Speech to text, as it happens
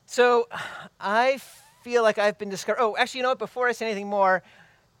So I feel like I've been discovered. Oh, actually, you know what? Before I say anything more,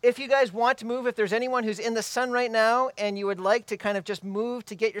 if you guys want to move, if there's anyone who's in the sun right now and you would like to kind of just move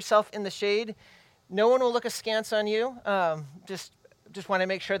to get yourself in the shade, no one will look askance on you. Just want to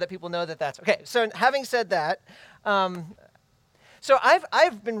make sure that people know that that's okay. So having said that, so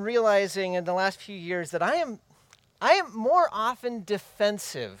I've been realizing in the last few years that I am more often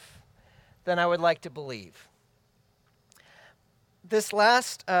defensive than I would like to believe. This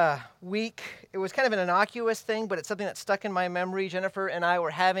last week, it was kind of an innocuous thing, but it's something that stuck in my memory. Jennifer and I were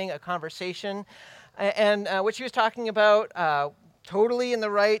having a conversation, and what she was talking about, totally in the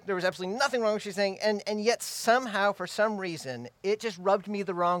right. There was absolutely nothing wrong with what she was saying, and yet somehow, for some reason, it just rubbed me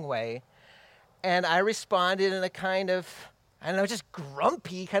the wrong way, and I responded in a kind of, I don't know, just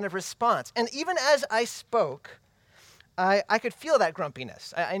grumpy kind of response. And even as I spoke, I could feel that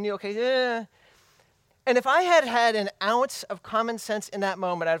grumpiness. I knew, okay, And if I had had an ounce of common sense in that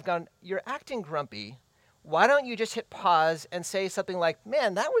moment, I'd have gone, you're acting grumpy. Why don't you just hit pause and say something like,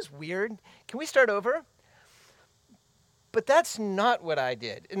 man, that was weird. Can we start over? But that's not what I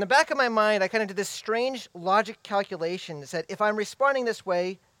did. In the back of my mind, I kind of did this strange logic calculation that said, if I'm responding this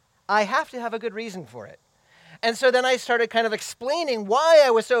way, I have to have a good reason for it. And so then I started kind of explaining why I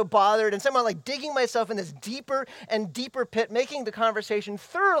was so bothered and somehow like digging myself in this deeper and deeper pit, making the conversation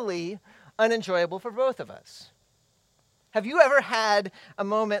thoroughly unenjoyable for both of us. Have you ever had a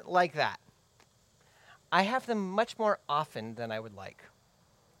moment like that? I have them much more often than I would like.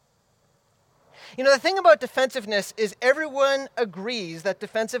 You know, the thing about defensiveness is everyone agrees that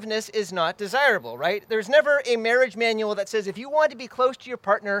defensiveness is not desirable, right? There's never a marriage manual that says if you want to be close to your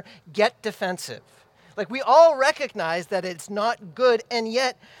partner, get defensive. Like, we all recognize that it's not good, and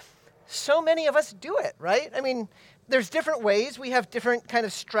yet so many of us do it, right? I mean, there's different ways. We have different kind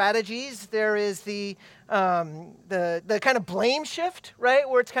of strategies. There is the kind of blame shift, right?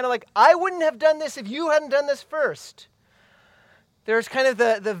 Where it's kind of like, I wouldn't have done this if you hadn't done this first. There's kind of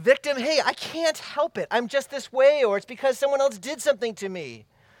the victim, hey, I can't help it. I'm just this way, or it's because someone else did something to me.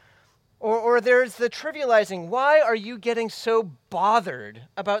 Or there's the trivializing. Why are you getting so bothered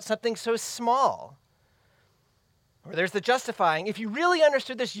about something so small? Or there's the justifying. If you really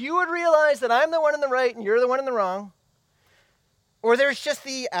understood this, you would realize that I'm the one in the right and you're the one in the wrong. Or there's just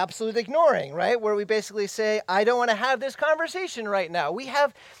the absolute ignoring, right? Where we basically say, I don't want to have this conversation right now. We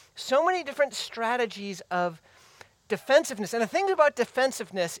have so many different strategies of defensiveness. And the thing about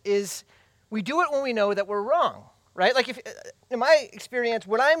defensiveness is we do it when we know that we're wrong, right? Like, if in my experience,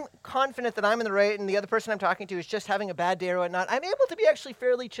 when I'm confident that I'm in the right and the other person I'm talking to is just having a bad day or whatnot, I'm able to be actually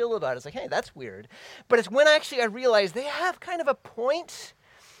fairly chill about it. It's like, hey, that's weird. But it's when I realize they have kind of a point.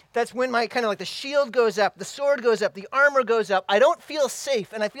 That's when my kind of like the shield goes up, the sword goes up, the armor goes up. I don't feel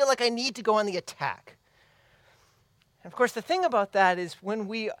safe, and I feel like I need to go on the attack. And of course, the thing about that is when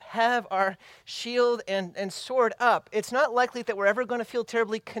we have our shield and sword up, it's not likely that we're ever going to feel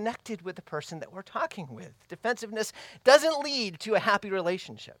terribly connected with the person that we're talking with. Defensiveness doesn't lead to a happy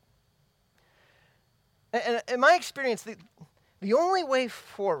relationship. And in my experience, the only way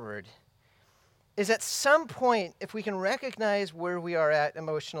forward is at some point, if we can recognize where we are at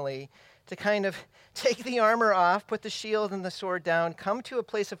emotionally, to kind of take the armor off, put the shield and the sword down, come to a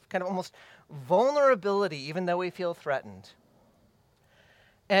place of kind of almost vulnerability, even though we feel threatened.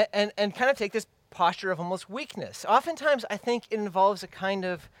 And kind of take this posture of almost weakness. Oftentimes, I think it involves a kind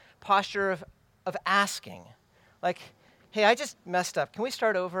of posture of asking. Like, hey, I just messed up. Can we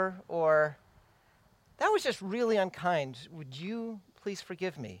start over? Or, that was just really unkind. Would you please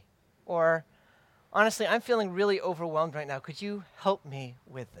forgive me? Or, honestly, I'm feeling really overwhelmed right now. Could you help me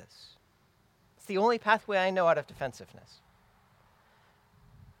with this? It's the only pathway I know out of defensiveness.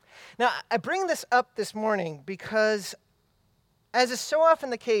 Now, I bring this up this morning because, as is so often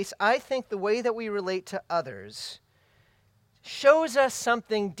the case, I think the way that we relate to others shows us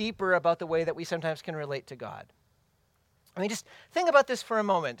something deeper about the way that we sometimes can relate to God. I mean, just think about this for a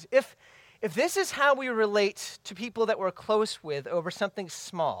moment. If this is how we relate to people that we're close with over something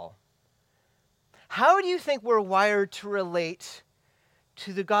small, how do you think we're wired to relate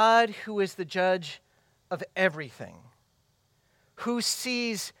to the God who is the judge of everything, who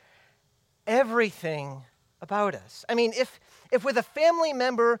sees everything about us? I mean, if with a family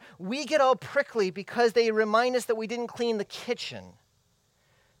member, we get all prickly because they remind us that we didn't clean the kitchen,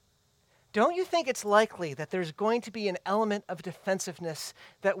 don't you think it's likely that there's going to be an element of defensiveness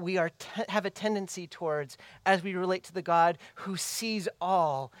that we have a tendency towards as we relate to the God who sees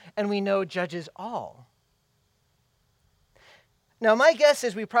all and we know judges all? Now, my guess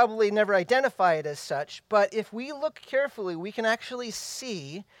is we probably never identify it as such, but if we look carefully, we can actually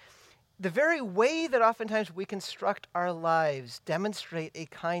see the very way that oftentimes we construct our lives demonstrate a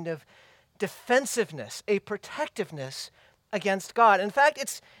kind of defensiveness, a protectiveness against God. In fact,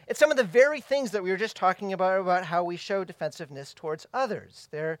 it's some of the very things that we were just talking about how we show defensiveness towards others.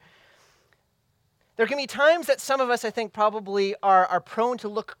 There can be times that some of us, I think, probably are prone to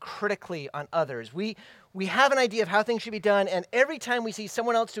look critically on others. We have an idea of how things should be done, and every time we see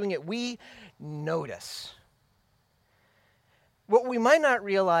someone else doing it, we notice. What we might not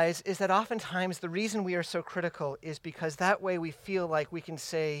realize is that oftentimes the reason we are so critical is because that way we feel like we can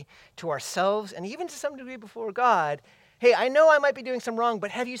say to ourselves, and even to some degree before God, hey, I know I might be doing some wrong,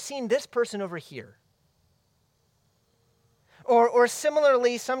 but have you seen this person over here? Or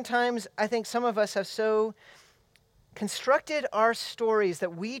similarly, sometimes I think some of us have so constructed our stories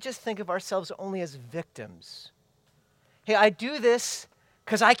that we just think of ourselves only as victims. Hey, I do this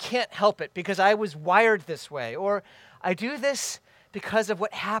because I can't help it, because I was wired this way. Or I do this because of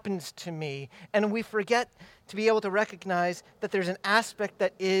what happens to me. And we forget to be able to recognize that there's an aspect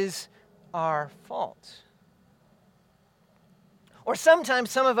that is our fault. Or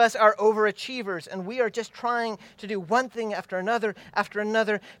sometimes some of us are overachievers and we are just trying to do one thing after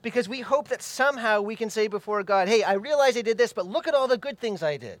another because we hope that somehow we can say before God, hey, I realize I did this, but look at all the good things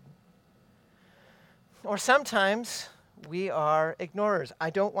I did. Or sometimes we are ignorers. I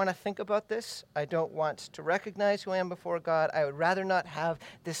don't want to think about this. I don't want to recognize who I am before God. I would rather not have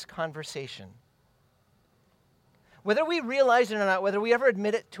this conversation. Whether we realize it or not, whether we ever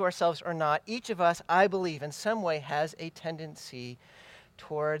admit it to ourselves or not, each of us, I believe, in some way has a tendency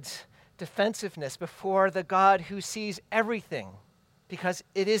towards defensiveness before the God who sees everything, because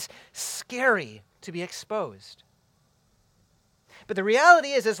it is scary to be exposed. But the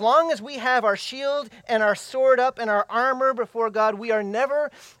reality is, as long as we have our shield and our sword up and our armor before God, we are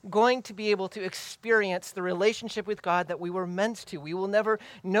never going to be able to experience the relationship with God that we were meant to. We will never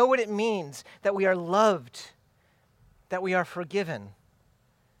know what it means that we are loved, that we are forgiven,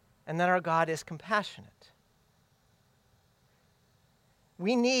 and that our God is compassionate.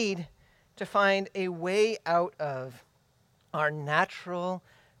 We need to find a way out of our natural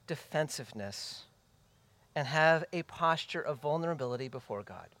defensiveness and have a posture of vulnerability before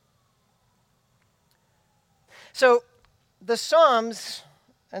God. So the Psalms,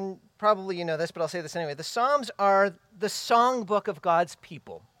 and probably you know this, but I'll say this anyway, the Psalms are the songbook of God's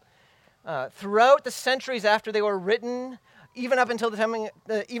people. Throughout the centuries after they were written, even up until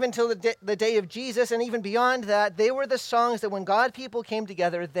the day of Jesus, and even beyond that, they were the songs that when God people came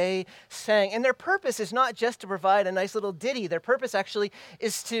together, they sang. And their purpose is not just to provide a nice little ditty. Their purpose actually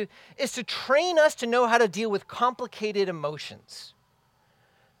is to train us to know how to deal with complicated emotions.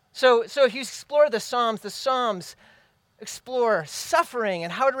 So if you explore the Psalms explore suffering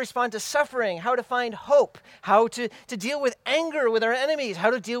and how to respond to suffering, how to find hope, how to deal with anger with our enemies, how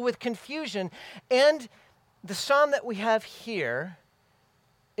to deal with confusion. And the psalm that we have here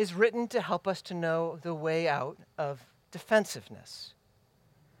is written to help us to know the way out of defensiveness.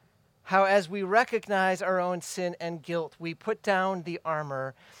 How as we recognize our own sin and guilt, we put down the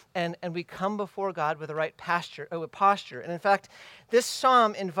armor and we come before God with the right posture. And in fact, this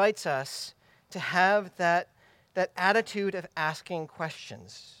psalm invites us to have that attitude of asking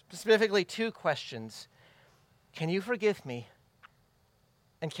questions, specifically two questions. Can you forgive me?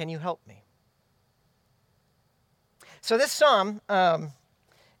 And can you help me? So this psalm,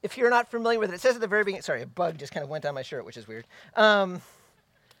 if you're not familiar with it says at the very beginning, sorry, a bug just kind of went down my shirt, which is weird. The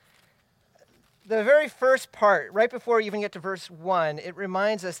very first part, right before you even get to verse 1, it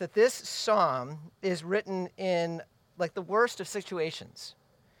reminds us that this psalm is written in like the worst of situations.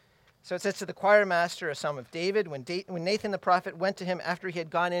 So it says to the choir master, a psalm of David, when Nathan the prophet went to him after he had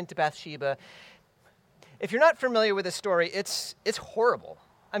gone into Bathsheba. If you're not familiar with this story, it's horrible.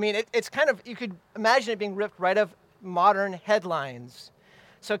 I mean, it's kind of, you could imagine it being ripped right out of modern headlines.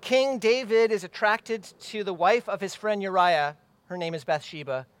 So King David is attracted to the wife of his friend Uriah. Her name is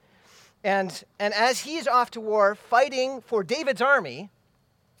Bathsheba. And as he's off to war fighting for David's army,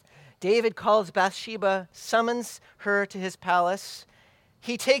 David calls Bathsheba, summons her to his palace.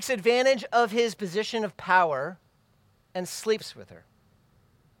 He takes advantage of his position of power and sleeps with her.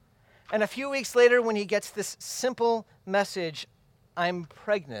 And a few weeks later, when he gets this simple message, I'm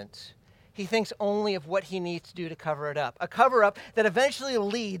pregnant, he thinks only of what he needs to do to cover it up. A cover-up that eventually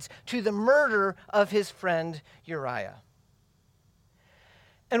leads to the murder of his friend Uriah.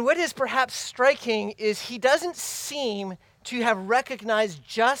 And what is perhaps striking is he doesn't seem to have recognized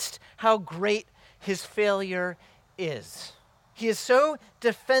just how great his failure is. He is so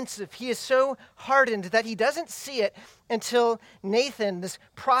defensive, he is so hardened that he doesn't see it until Nathan, this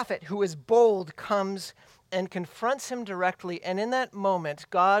prophet who is bold, comes and confronts him directly. And in that moment,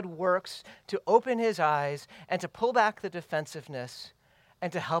 God works to open his eyes and to pull back the defensiveness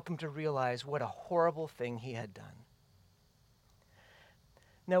and to help him to realize what a horrible thing he had done.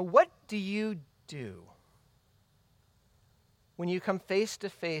 Now, what do you do when you come face to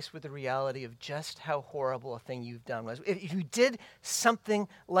face with the reality of just how horrible a thing you've done was? If you did something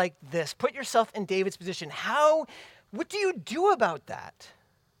like this, put yourself in David's position. What do you do about that?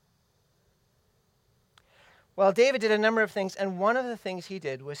 Well, David did a number of things, and one of the things he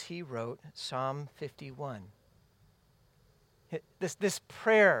did was he wrote Psalm 51. This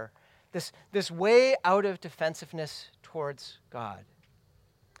prayer, this way out of defensiveness towards God.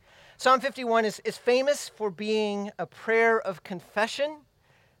 Psalm 51 is famous for being a prayer of confession,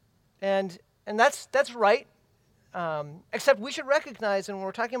 and that's right. Except we should recognize, and when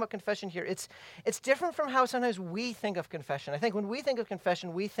we're talking about confession here, it's different from how sometimes we think of confession. I think when we think of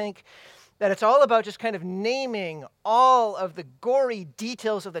confession, we think that it's all about just kind of naming all of the gory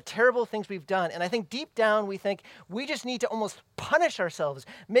details of the terrible things we've done. And I think deep down we think we just need to almost punish ourselves,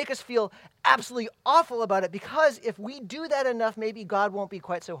 make us feel absolutely awful about it, because if we do that enough, maybe God won't be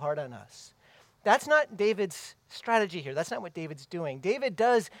quite so hard on us. That's not David's strategy here. That's not what David's doing. David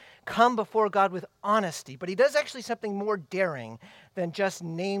does come before God with honesty, but he does actually something more daring than just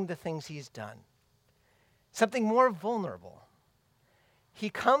name the things he's done. Something more vulnerable. He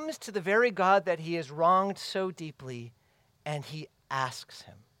comes to the very God that he has wronged so deeply, and he asks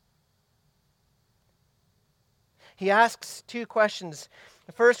him. He asks two questions.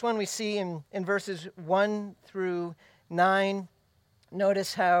 The first one we see in verses 1 through 9.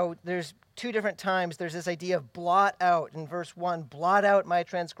 Notice how there's two different times there's this idea of blot out. In verse 1, blot out my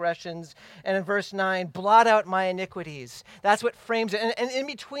transgressions. And in verse 9, blot out my iniquities. That's what frames it. And in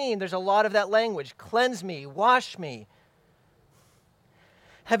between, there's a lot of that language. Cleanse me, wash me.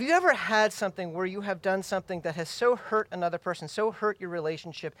 Have you ever had something where you have done something that has so hurt another person, so hurt your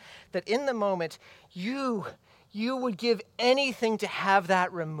relationship, that in the moment you would give anything to have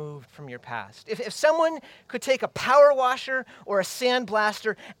that removed from your past? If someone could take a power washer or a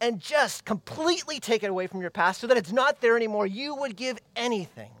sandblaster and just completely take it away from your past so that it's not there anymore, you would give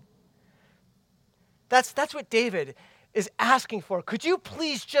anything. That's what David is asking for. Could you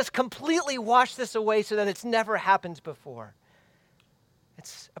please just completely wash this away so that it's never happened before?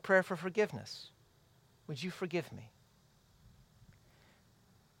 It's a prayer for forgiveness. Would you forgive me?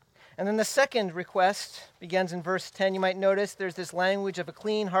 And then the second request begins in verse 10. You might notice there's this language of a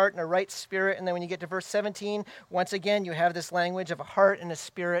clean heart and a right spirit. And then when you get to verse 17, once again, you have this language of a heart and a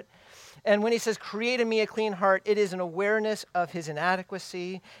spirit. And when he says, create in me a clean heart, it is an awareness of his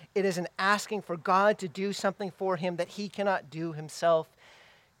inadequacy. It is an asking for God to do something for him that he cannot do himself.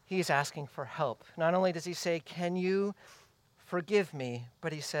 He is asking for help. Not only does he say, can you forgive me,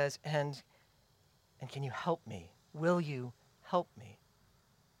 but he says, and can you help me? Will you help me?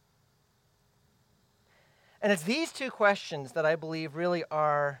 And it's these two questions that I believe really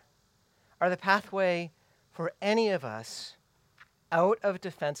are the pathway for any of us out of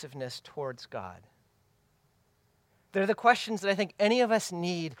defensiveness towards God. They're the questions that I think any of us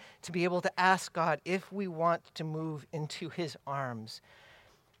need to be able to ask God if we want to move into his arms.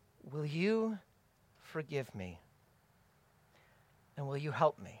 Will you forgive me? And will you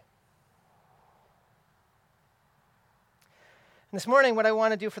help me? And this morning, what I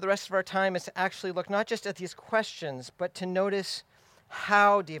want to do for the rest of our time is to actually look not just at these questions, but to notice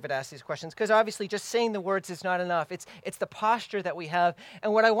how David asked these questions. Because obviously, just saying the words is not enough. It's the posture that we have.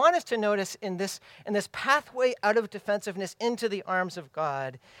 And what I want us to notice in this pathway out of defensiveness into the arms of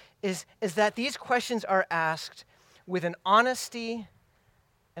God is that these questions are asked with an honesty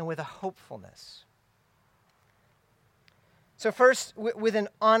and with a hopefulness. So first, with an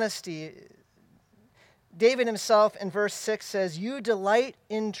honesty, David himself in verse 6 says, you delight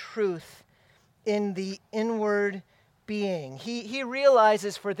in truth in the inward being. He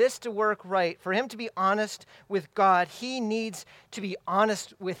realizes for this to work right, for him to be honest with God, he needs to be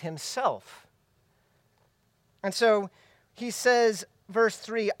honest with himself. And so he says, verse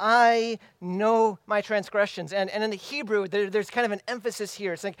 3, I know my transgressions. And in the Hebrew, there's kind of an emphasis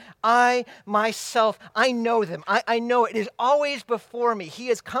here. It's like, I myself, I know them. I know it is always before me. He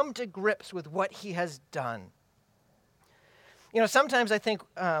has come to grips with what he has done. You know, sometimes I think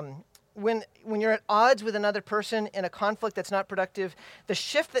when you're at odds with another person in a conflict that's not productive, the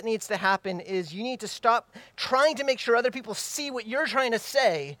shift that needs to happen is you need to stop trying to make sure other people see what you're trying to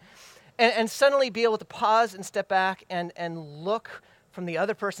say and suddenly be able to pause and step back and look from the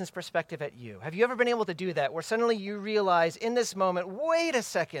other person's perspective at you. Have you ever been able to do that, where suddenly you realize in this moment, wait a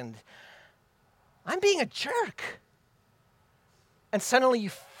second, I'm being a jerk. And suddenly you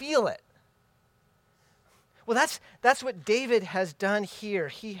feel it. Well, that's what David has done here.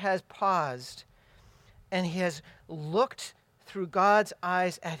 He has paused and he has looked through God's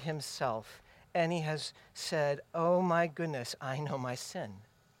eyes at himself and he has said, oh my goodness, I know my sin.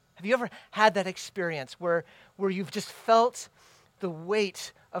 Have you ever had that experience where you've just felt the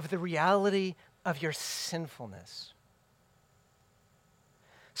weight of the reality of your sinfulness?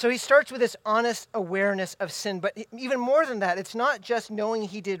 So he starts with this honest awareness of sin, but even more than that, it's not just knowing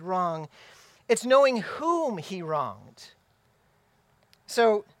he did wrong, it's knowing whom he wronged.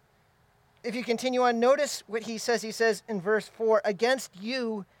 So if you continue on, notice what he says. He says in verse 4, against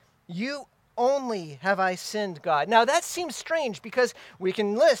you only have I sinned, God. Now that seems strange because we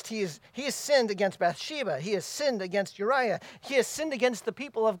can list he has sinned against Bathsheba, he has sinned against Uriah, he has sinned against the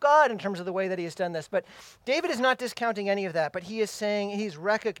people of God in terms of the way that he has done this. But David is not discounting any of that, but he is saying, he's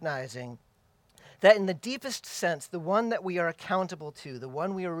recognizing that in the deepest sense, the one that we are accountable to, the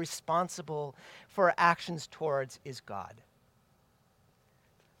one we are responsible for our actions towards is God.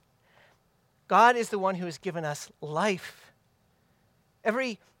 God is the one who has given us life.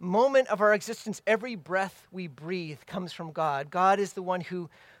 Every moment of our existence, every breath we breathe comes from God. God is the one who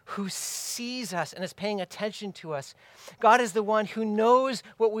sees us and is paying attention to us. God is the one who knows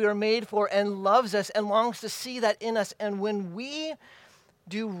what we are made for and loves us and longs to see that in us. And when we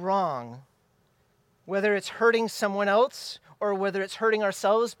do wrong, whether it's hurting someone else or whether it's hurting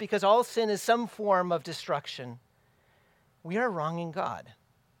ourselves, because all sin is some form of destruction, we are wronging God.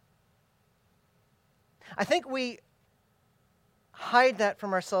 I think we hide that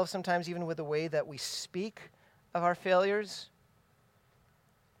from ourselves sometimes, even with the way that we speak of our failures.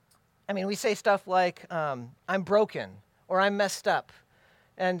 I mean, we say stuff like, I'm broken, or I'm messed up.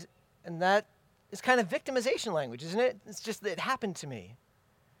 And that is kind of victimization language, isn't it? It's just that it happened to me.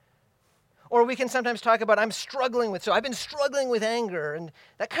 Or we can sometimes talk about, I've been struggling with anger, and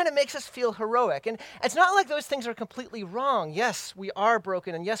that kind of makes us feel heroic. And it's not like those things are completely wrong. Yes, we are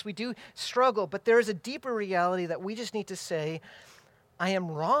broken, and yes, we do struggle, but there is a deeper reality that we just need to say, I am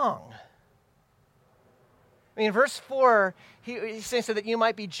wrong. I mean, in verse 4, he's saying so that you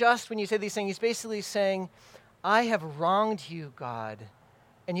might be just when you say these things. He's basically saying, I have wronged you, God,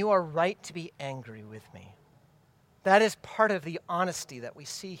 and you are right to be angry with me. That is part of the honesty that we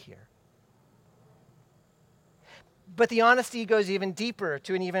see here. But the honesty goes even deeper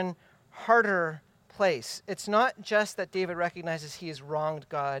to an even harder place. It's not just that David recognizes he has wronged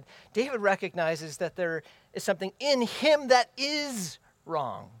God. David recognizes that there is something in him that is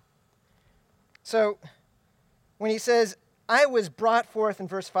wrong. So when he says, I was brought forth in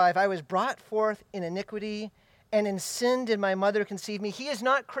verse 5, I was brought forth in iniquity, and in sin did my mother conceive me. He is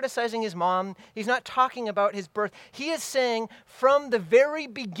not criticizing his mom. He's not talking about his birth. He is saying, from the very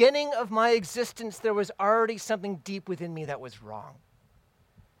beginning of my existence, there was already something deep within me that was wrong.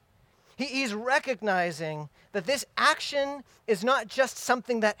 He's recognizing that this action is not just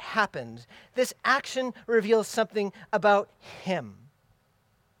something that happened. This action reveals something about him.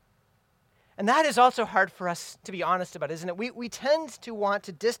 And that is also hard for us to be honest about, isn't it? We tend to want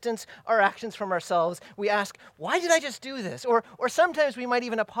to distance our actions from ourselves. We ask, why did I just do this? Or sometimes we might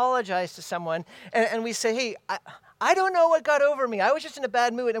even apologize to someone and we say, hey, I don't know what got over me. I was just in a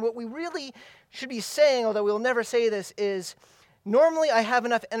bad mood. And what we really should be saying, although we'll never say this, is normally I have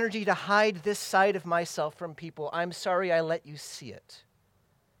enough energy to hide this side of myself from people. I'm sorry I let you see it.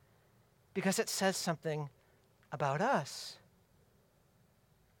 Because it says something about us.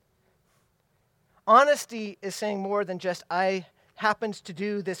 Honesty is saying more than just, I happened to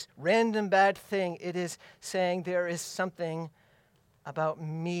do this random bad thing. It is saying there is something about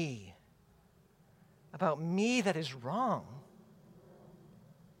me that is wrong.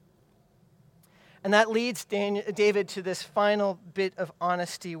 And that leads David to this final bit of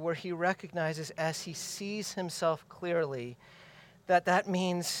honesty where he recognizes, as he sees himself clearly, that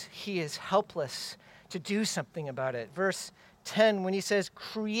means he is helpless to do something about it. Verse 10, when he says,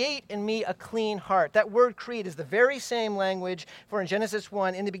 create in me a clean heart. That word create is the very same language for in Genesis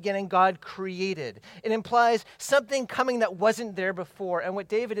 1, in the beginning, God created. It implies something coming that wasn't there before. And what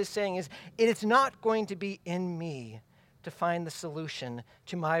David is saying is, it is not going to be in me to find the solution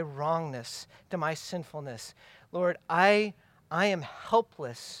to my wrongness, to my sinfulness. Lord, I am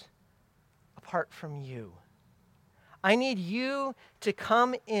helpless apart from you. I need you to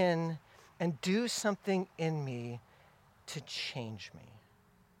come in and do something in me to change me.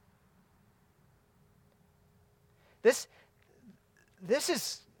 This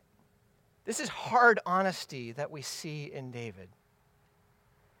is hard honesty that we see in David.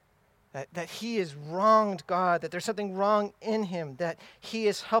 that he has wronged God, that there's something wrong in him, that he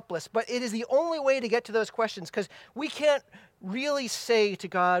is helpless. But it is the only way to get to those questions, because we can't really say to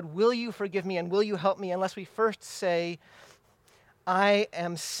God, will you forgive me and will you help me, unless we first say, I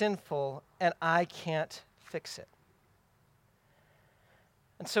am sinful and I can't fix it.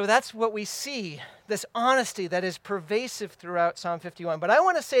 And so that's what we see, this honesty that is pervasive throughout Psalm 51. But I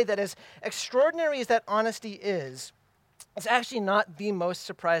want to say that as extraordinary as that honesty is, it's actually not the most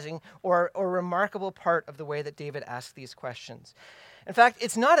surprising or remarkable part of the way that David asked these questions. In fact,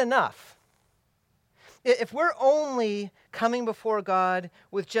 it's not enough. If we're only coming before God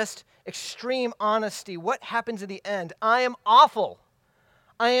with just extreme honesty, what happens in the end? I am awful.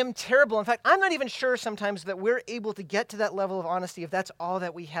 I am terrible. In fact, I'm not even sure sometimes that we're able to get to that level of honesty if that's all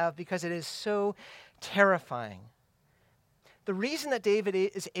that we have, because it is so terrifying. The reason that David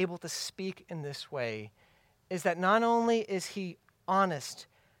is able to speak in this way is that not only is he honest,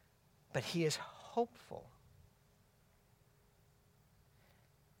 but he is hopeful.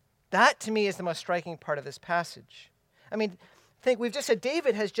 That, to me, is the most striking part of this passage. I mean, we've just said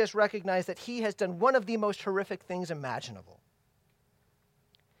David has just recognized that he has done one of the most horrific things imaginable.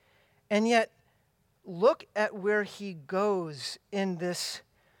 And yet, look at where he goes in this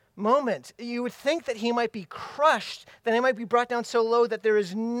moment. You would think that he might be crushed, that he might be brought down so low that there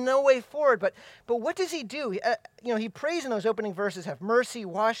is no way forward. But what does he do? He prays in those opening verses, have mercy,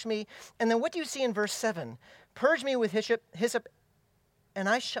 wash me. And then what do you see in verse 7? Purge me with hyssop, and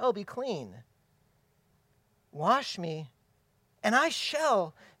I shall be clean. Wash me, and I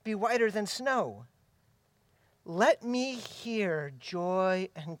shall be whiter than snow. Let me hear joy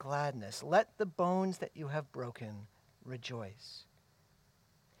and gladness. Let the bones that you have broken rejoice.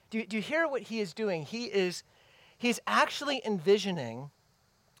 Do you hear what he is doing? He's actually envisioning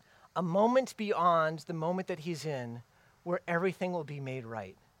a moment beyond the moment that he's in where everything will be made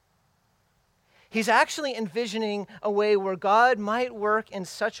right. He's actually envisioning a way where God might work in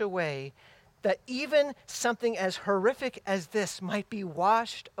such a way that even something as horrific as this might be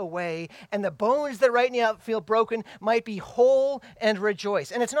washed away, and the bones that right now feel broken might be whole and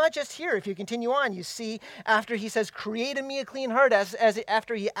rejoice. And it's not just here. If you continue on, you see after he says, create in me a clean heart, as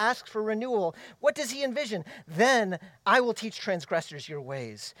after he asks for renewal, what does he envision? Then I will teach transgressors your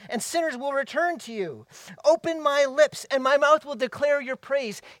ways, and sinners will return to you. Open my lips, and my mouth will declare your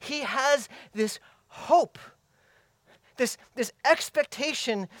praise. He has this hope, this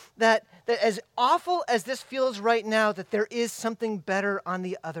expectation that as awful as this feels right now, that there is something better on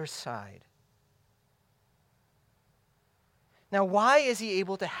the other side. Now, why is he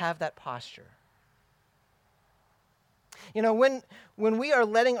able to have that posture? When we are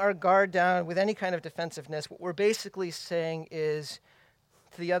letting our guard down with any kind of defensiveness, what we're basically saying is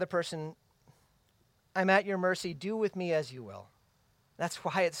to the other person, I'm at your mercy, do with me as you will. That's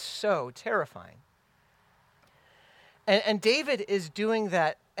why it's so terrifying. And David is doing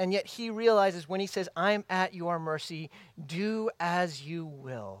that, and yet he realizes when he says, I'm at your mercy, do as you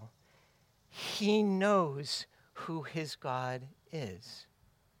will. He knows who his God is.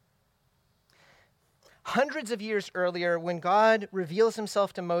 Hundreds of years earlier, when God reveals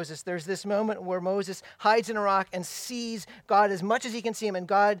himself to Moses, there's this moment where Moses hides in a rock and sees God as much as he can see him, and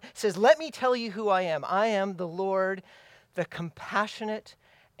God says, let me tell you who I am. I am the Lord, the compassionate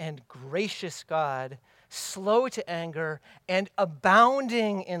and gracious God, slow to anger, and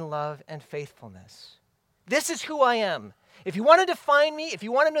abounding in love and faithfulness. This is who I am. If you want to define me, if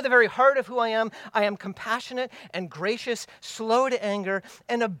you want to know the very heart of who I am compassionate and gracious, slow to anger,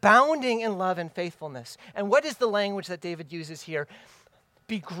 and abounding in love and faithfulness. And what is the language that David uses here?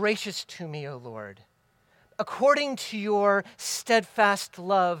 Be gracious to me, O Lord, according to your steadfast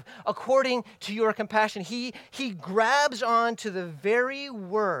love, according to your compassion. He grabs on to the very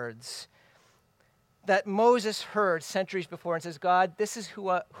words that Moses heard centuries before and says, God, this is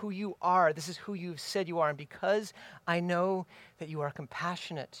who you are. This is who you've said you are. And because I know that you are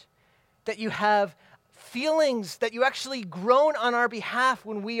compassionate, that you have feelings, that you actually groan on our behalf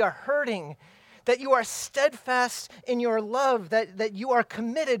when we are hurting, that you are steadfast in your love, that you are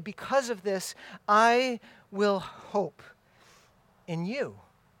committed, because of this, I will hope in you.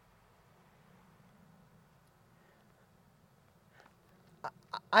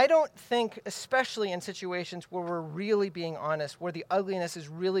 I don't think, especially in situations where we're really being honest, where the ugliness is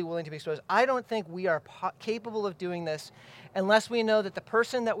really willing to be exposed, I don't think we are capable of doing this unless we know that the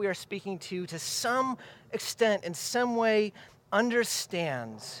person that we are speaking to some extent, in some way,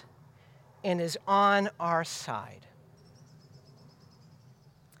 understands and is on our side.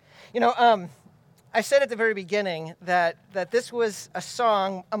 I said at the very beginning that this was a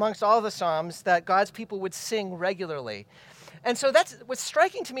song amongst all the Psalms that God's people would sing regularly. And so that's what's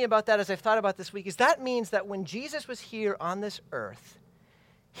striking to me about that as I've thought about this week is that means that when Jesus was here on this earth,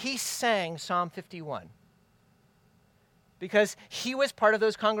 he sang Psalm 51 because he was part of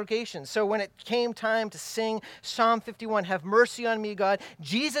those congregations. So when it came time to sing Psalm 51, have mercy on me, God,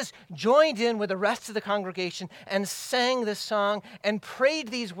 Jesus joined in with the rest of the congregation and sang this song and prayed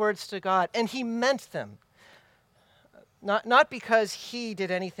these words to God, and he meant them. Not because he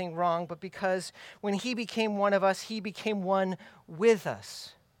did anything wrong, but because when he became one of us, he became one with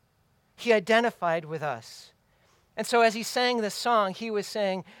us. He identified with us. And so as he sang this song, he was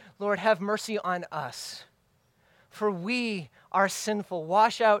saying, Lord, have mercy on us. For we are sinful.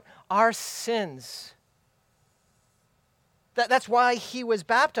 Wash out our sins. That's why he was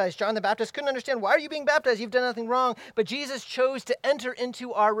baptized. John the Baptist couldn't understand, why are you being baptized? You've done nothing wrong. But Jesus chose to enter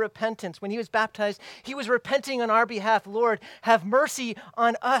into our repentance. When he was baptized, he was repenting on our behalf. Lord, have mercy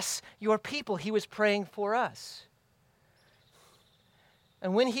on us, your people. He was praying for us.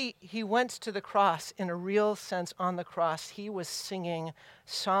 And when he went to the cross, in a real sense on the cross, he was singing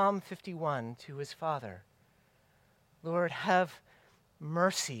Psalm 51 to his Father. Lord, have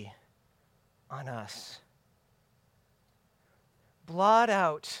mercy on us. Blot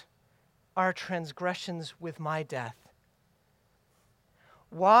out our transgressions with my death.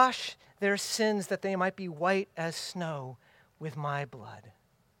 Wash their sins that they might be white as snow with my blood.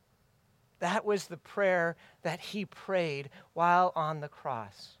 That was the prayer that he prayed while on the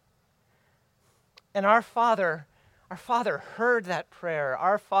cross. And our Father heard that prayer.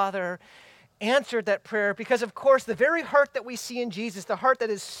 Our Father answered that prayer because, of course, the very heart that we see in Jesus, the heart that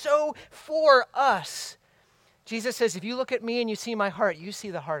is so for us, Jesus says, if you look at me and you see my heart, you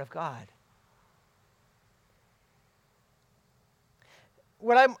see the heart of God.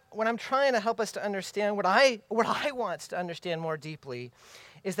 What I'm trying to help us to understand, what I want to understand more deeply,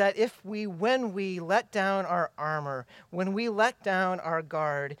 is that when we let down our armor, when we let down our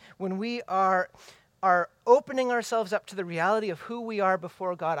guard, when we are opening ourselves up to the reality of who we are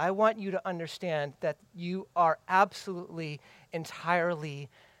before God, I want you to understand that you are absolutely, entirely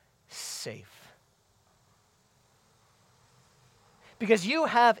safe. Because you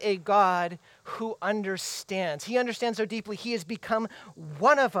have a God who understands. He understands so deeply. He has become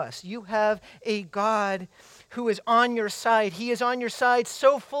one of us. You have a God who is on your side. He is on your side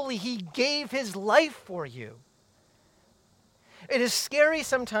so fully, he gave his life for you. It is scary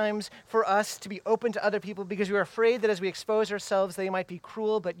sometimes for us to be open to other people because we are afraid that as we expose ourselves, they might be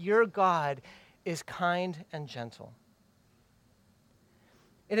cruel, but your God is kind and gentle.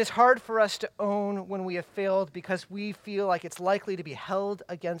 It is hard for us to own when we have failed because we feel like it's likely to be held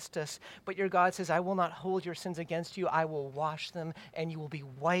against us. But your God says, I will not hold your sins against you. I will wash them, and you will be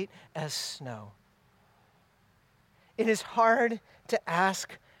white as snow. It is hard to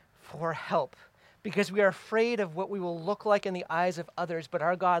ask for help because we are afraid of what we will look like in the eyes of others. But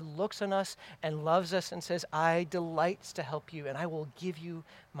our God looks on us and loves us and says, I delight to help you, and I will give you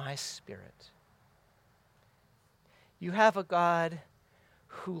my Spirit. You have a God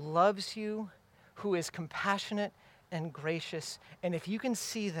who loves you, who is compassionate and gracious. And if you can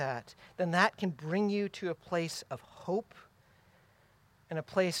see that, then that can bring you to a place of hope and a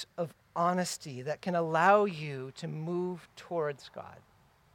place of honesty that can allow you to move towards God.